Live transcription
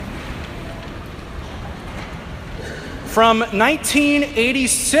From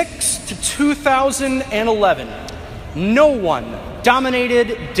 1986 to 2011, no one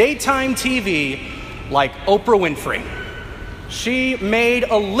dominated daytime TV like Oprah Winfrey. She made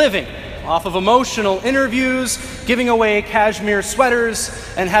a living off of emotional interviews, giving away cashmere sweaters,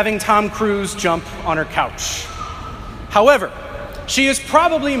 and having Tom Cruise jump on her couch. However, she is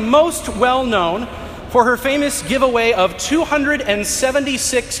probably most well known for her famous giveaway of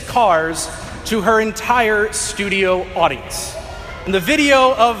 276 cars to her entire studio audience. And the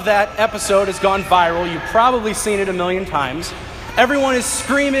video of that episode has gone viral. You've probably seen it a million times. Everyone is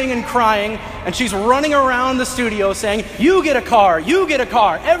screaming and crying, and she's running around the studio saying, "You get a car, you get a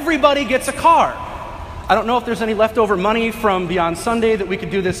car, everybody gets a car." I don't know if there's any leftover money from Beyond Sunday that we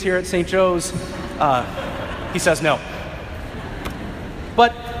could do this here at St. Joe's. He says no.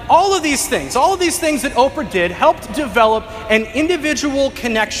 But all of these things that Oprah did helped develop an individual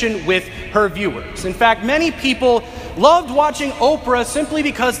connection with her viewers. In fact, many people loved watching Oprah simply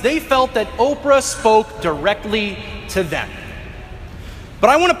because they felt that Oprah spoke directly to them. But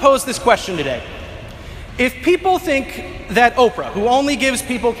I want to pose this question today. If people think that Oprah, who only gives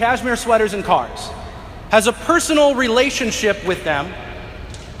people cashmere sweaters and cars, has a personal relationship with them,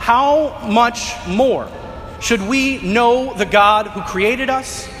 how much more should we know the God who created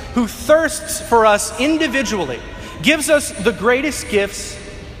us, who thirsts for us individually, gives us the greatest gifts,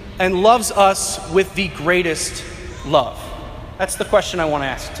 and loves us with the greatest love? That's the question I want to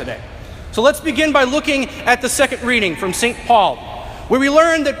ask today. So let's begin by looking at the second reading from St. Paul, where we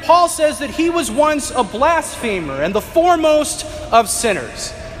learn that Paul says that he was once a blasphemer and the foremost of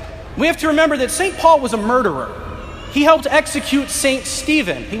sinners. We have to remember that St. Paul was a murderer. He helped execute St.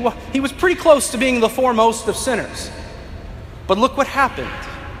 Stephen. He was pretty close to being the foremost of sinners. But look what happened.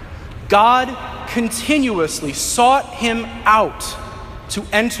 God continuously sought him out to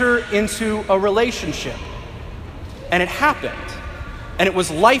enter into a relationship. And it happened. And it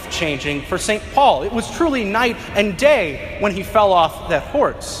was life-changing for St. Paul. It was truly night and day when he fell off that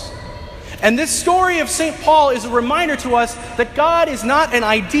horse. And this story of St. Paul is a reminder to us that God is not an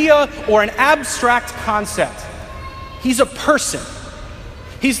idea or an abstract concept. He's a person.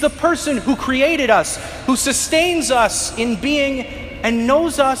 He's the person who created us, who sustains us in being, and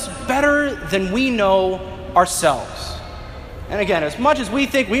knows us better than we know ourselves. And again, as much as we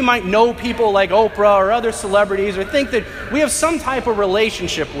think we might know people like Oprah or other celebrities, or think that we have some type of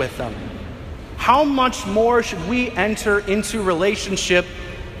relationship with them, how much more should we enter into relationship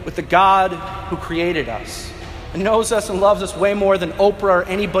with the God who created us and knows us and loves us way more than Oprah or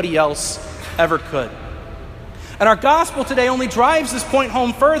anybody else ever could? And our gospel today only drives this point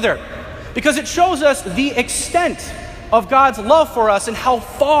home further because it shows us the extent of God's love for us and how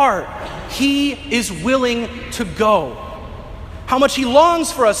far he is willing to go. How much he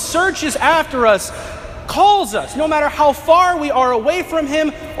longs for us, searches after us, calls us, no matter how far we are away from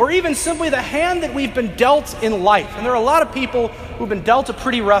him, or even simply the hand that we've been dealt in life. And there are a lot of people who've been dealt a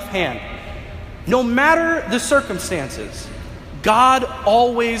pretty rough hand. No matter the circumstances, God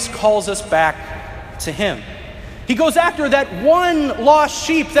always calls us back to him. He goes after that one lost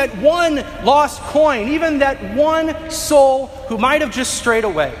sheep, that one lost coin, even that one soul who might have just strayed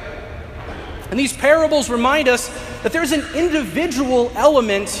away. And these parables remind us that there's an individual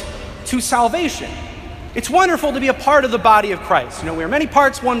element to salvation. It's wonderful to be a part of the body of Christ. We are many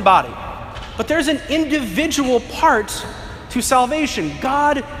parts, one body. But there's an individual part to salvation.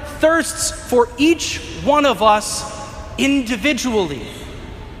 God thirsts for each one of us individually.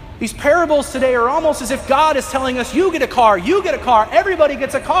 These parables today are almost as if God is telling us, you get a car, everybody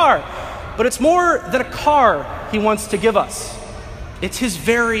gets a car. But it's more than a car he wants to give us. It's his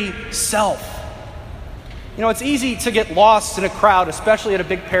very self. It's easy to get lost in a crowd, especially at a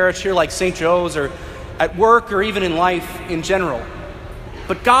big parish here like St. Joe's, or at work, or even in life in general.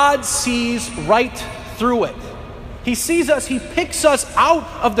 But God sees right through it. He sees us, he picks us out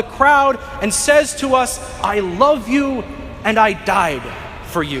of the crowd and says to us, "I love you and I died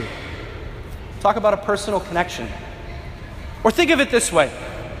for you." Talk about a personal connection. Or think of it this way.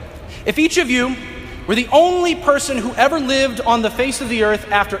 If each of you were the only person who ever lived on the face of the earth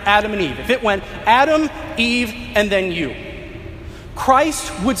after Adam and Eve, if it went Adam, Eve, and then you,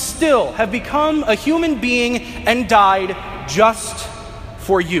 Christ would still have become a human being and died just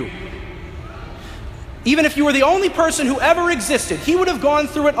for you. Even if you were the only person who ever existed, he would have gone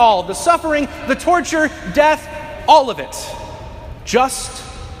through it all, the suffering, the torture, death, all of it, just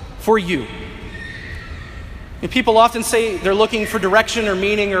for you. And people often say they're looking for direction or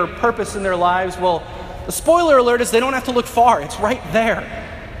meaning or purpose in their lives. Well, the spoiler alert is they don't have to look far. It's right there.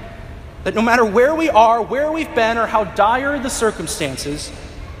 That no matter where we are, where we've been, or how dire the circumstances,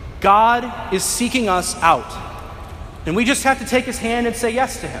 God is seeking us out. And we just have to take his hand and say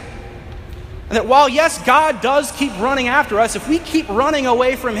yes to him. And that while, yes, God does keep running after us, if we keep running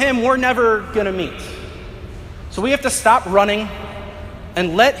away from him, we're never going to meet. So we have to stop running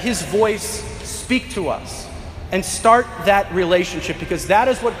and let his voice speak to us and start that relationship, because that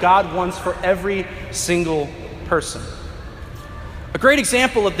is what God wants for every single person. A great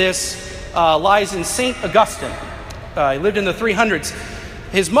example of this lies in St. Augustine. He lived in the 300s.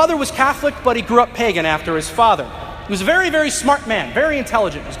 His mother was Catholic, but he grew up pagan after his father. He was a very, very smart man, very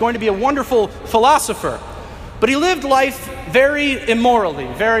intelligent. He was going to be a wonderful philosopher. But he lived life very immorally,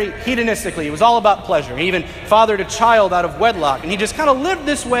 very hedonistically. It was all about pleasure. He even fathered a child out of wedlock. And he just kind of lived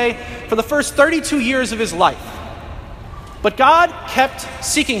this way for the first 32 years of his life. But God kept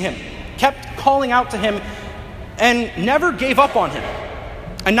seeking him, kept calling out to him, and never gave up on him.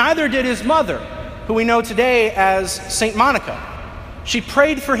 And neither did his mother, who we know today as St. Monica. She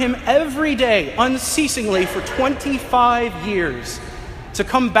prayed for him every day, unceasingly, for 25 years, to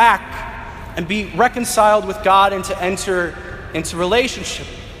come back and be reconciled with God and to enter into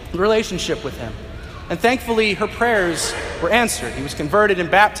relationship with him. And thankfully, her prayers were answered. He was converted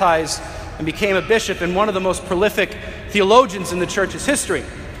and baptized and became a bishop and one of the most prolific theologians in the church's history.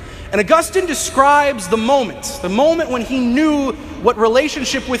 And Augustine describes the moment when he knew what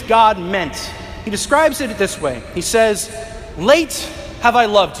relationship with God meant. He describes it this way. He says, "Late have I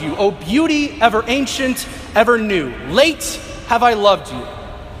loved you, O beauty ever ancient, ever new. Late have I loved you.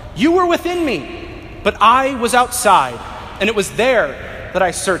 You were within me, but I was outside, and it was there that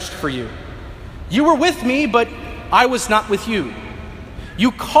I searched for you. You were with me, but I was not with you.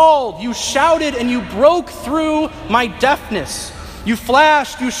 You called, you shouted, and you broke through my deafness. You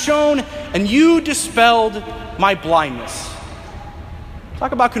flashed, you shone, and you dispelled my blindness."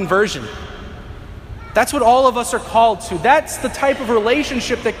 Talk about conversion. That's what all of us are called to. That's the type of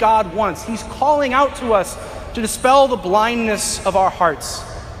relationship that God wants. He's calling out to us to dispel the blindness of our hearts.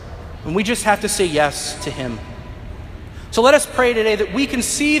 And we just have to say yes to him. So let us pray today that we can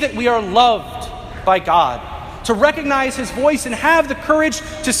see that we are loved by God, to recognize his voice and have the courage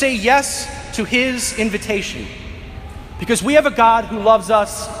to say yes to his invitation. Because we have a God who loves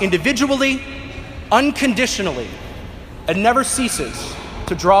us individually, unconditionally, and never ceases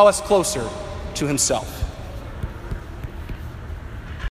to draw us closer to himself.